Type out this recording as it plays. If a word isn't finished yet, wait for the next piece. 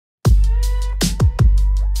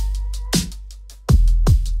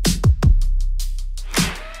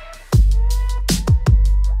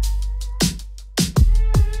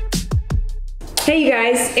Hey you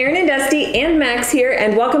guys, Erin and Dusty and Max here,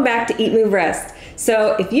 and welcome back to EatMoveRest.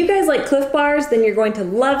 So if you guys like Clif Bars, then you're going to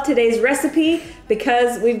love today's recipe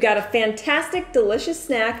because we've got a fantastic, delicious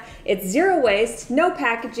snack. It's zero waste, no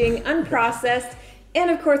packaging, unprocessed, and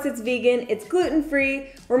of course it's vegan, it's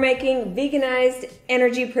gluten-free. We're making veganized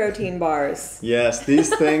energy protein bars. Yes,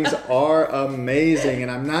 these things are amazing, and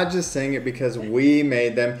I'm not just saying it because we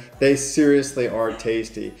made them. They seriously are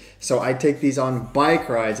tasty. So I take these on bike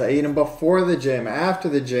rides. I eat them before the gym, after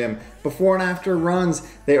the gym, before and after runs.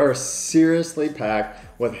 They are seriously packed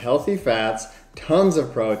with healthy fats, tons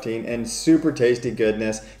of protein, and super tasty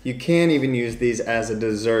goodness. You can even use these as a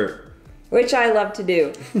dessert. Which I love to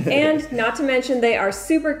do. And not to mention they are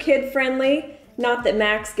super kid friendly. Not that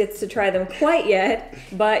Max gets to try them quite yet,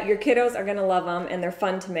 but your kiddos are gonna love them and they're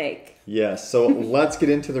fun to make. Yes, so let's get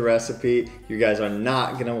into the recipe. You guys are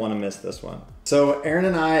not gonna wanna miss this one. So Erin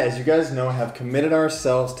and I, as you guys know, have committed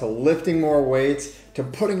ourselves to lifting more weights, to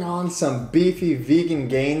putting on some beefy vegan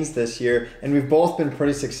gains this year, and we've both been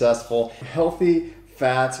pretty successful. Healthy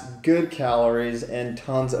fats, good calories, and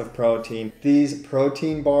tons of protein. These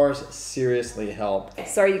protein bars seriously help.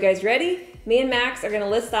 So are you guys ready? Me and Max are gonna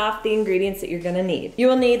list off the ingredients that you're gonna need. You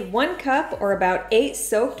will need 1 cup or about 8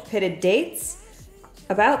 soaked pitted dates,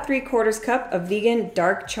 about 3/4 cup of vegan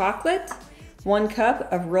dark chocolate, 1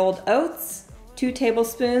 cup of rolled oats, 2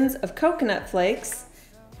 tablespoons of coconut flakes,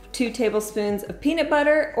 2 tablespoons of peanut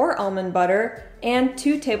butter or almond butter, and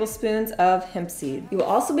 2 tablespoons of hemp seed. You will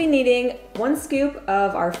also be needing 1 scoop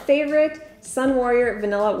of our favorite Sun Warrior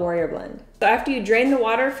Vanilla Warrior Blend. So after you drain the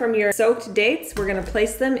water from your soaked dates, we're gonna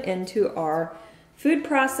place them into our food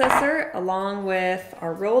processor along with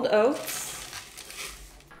our rolled oats,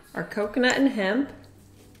 our coconut and hemp.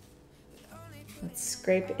 Let's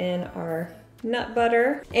scrape in our nut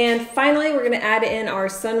butter. And finally, we're gonna add in our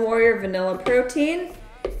Sun Warrior Vanilla Protein.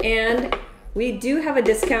 And we do have a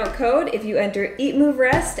discount code. If you enter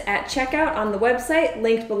EatMoveRest at checkout on the website,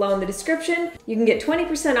 linked below in the description, you can get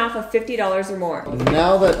 20% off of $50 or more.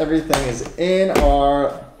 Now that everything is in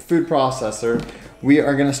our food processor, we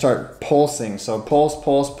are gonna start pulsing. So pulse,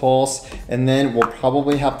 pulse, pulse, and then we'll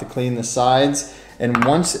probably have to clean the sides. And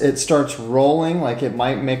once it starts rolling, like it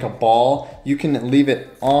might make a ball, you can leave it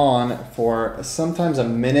on for sometimes a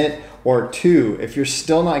minute or 2. If you're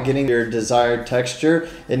still not getting your desired texture,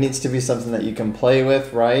 it needs to be something that you can play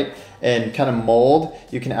with, right? And kind of mold.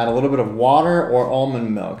 You can add a little bit of water or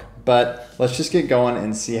almond milk. But let's just get going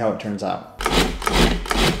and see how it turns out.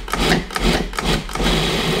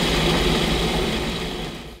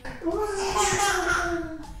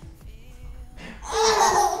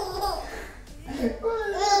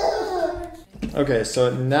 Okay, so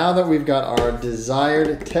now that we've got our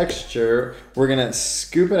desired texture, we're gonna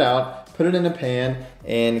scoop it out, put it in a pan,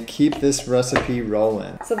 and keep this recipe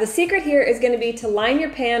rolling. So the secret here is gonna be to line your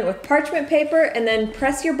pan with parchment paper and then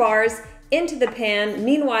press your bars into the pan.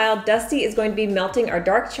 Meanwhile, Dusty is going to be melting our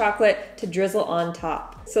dark chocolate to drizzle on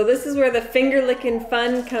top. So this is where the finger licking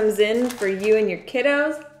fun comes in for you and your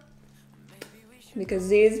kiddos, because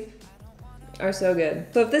these are so good.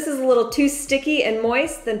 So if this is a little too sticky and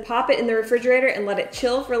moist, then pop it in the refrigerator and let it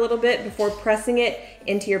chill for a little bit before pressing it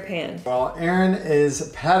into your pan. While Erin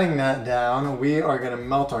is patting that down, we are gonna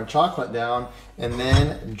melt our chocolate down and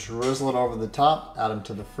then drizzle it over the top, add them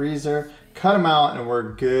to the freezer, cut them out, and we're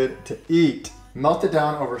good to eat. Melt it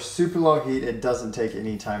down over super low heat. It doesn't take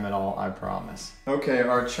any time at all, I promise. Okay,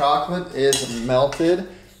 our chocolate is melted.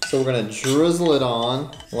 So we're gonna drizzle it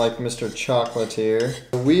on like Mr. Chocolatier.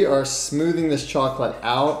 We are smoothing this chocolate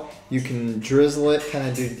out. You can drizzle it, kind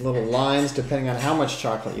of do little lines depending on how much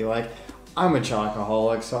chocolate you like. I'm a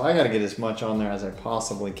chocoholic, so I gotta get as much on there as I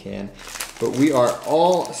possibly can. But we are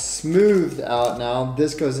all smoothed out now.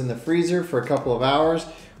 This goes in the freezer for a couple of hours.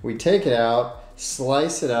 We take it out,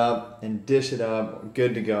 slice it up, and dish it up.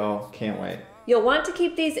 Good to go, can't wait. You'll want to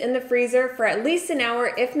keep these in the freezer for at least an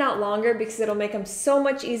hour, if not longer, because it'll make them so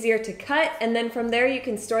much easier to cut, and then from there you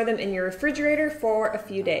can store them in your refrigerator for a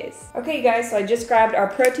few days. Okay you guys, so I just grabbed our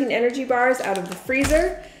protein energy bars out of the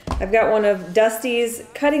freezer. I've got one of Dusty's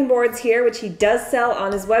cutting boards here, which he does sell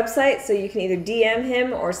on his website, so you can either DM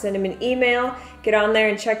him or send him an email. Get on there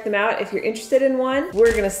and check them out if you're interested in one.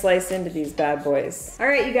 We're gonna slice into these bad boys. All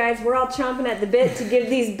right you guys, we're all chomping at the bit to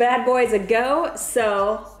give these bad boys a go,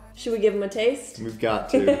 so should we give them a taste? We've got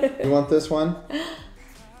to. You want this one?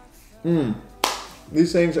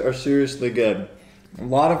 These things are seriously good. A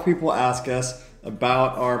lot of people ask us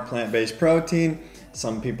about our plant-based protein.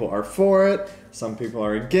 Some people are for it, some people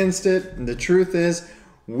are against it. And the truth is,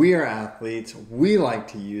 we are athletes. We like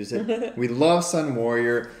to use it. We love Sun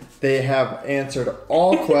Warrior. They have answered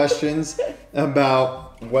all questions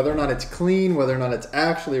about whether or not it's clean, whether or not it's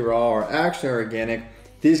actually raw or actually organic,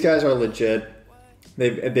 these guys are legit.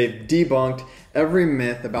 They've debunked every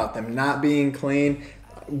myth about them not being clean.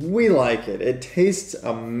 We like it. It tastes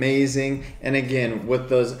amazing. And again, with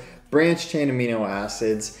those branched chain amino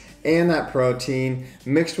acids and that protein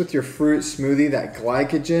mixed with your fruit smoothie, that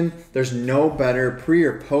glycogen, there's no better pre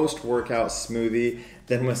or post workout smoothie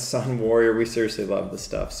than with Sun Warrior. We seriously love this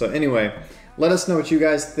stuff. So anyway, let us know what you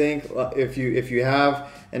guys think. If you have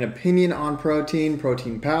an opinion on protein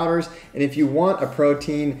powders, and if you want a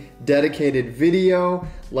protein dedicated video,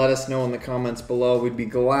 let us know in the comments below. We'd be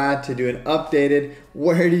glad to do an updated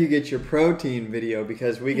where do you get your protein video,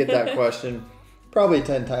 because we get that question probably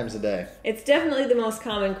 10 times a day. It's definitely the most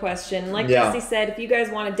common question. Like Dusty said, if you guys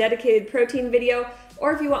want a dedicated protein video,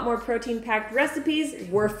 or if you want more protein-packed recipes,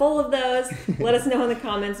 we're full of those. Let us know in the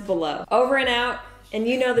comments below. Over and out, and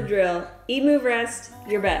you know the drill. Eat, move, rest,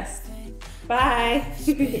 your best. Bye.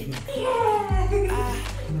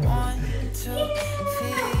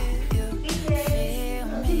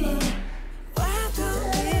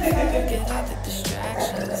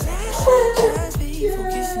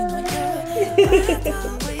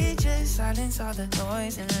 Silence all the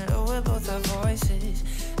noise and lower both our voices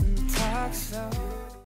and talk slow.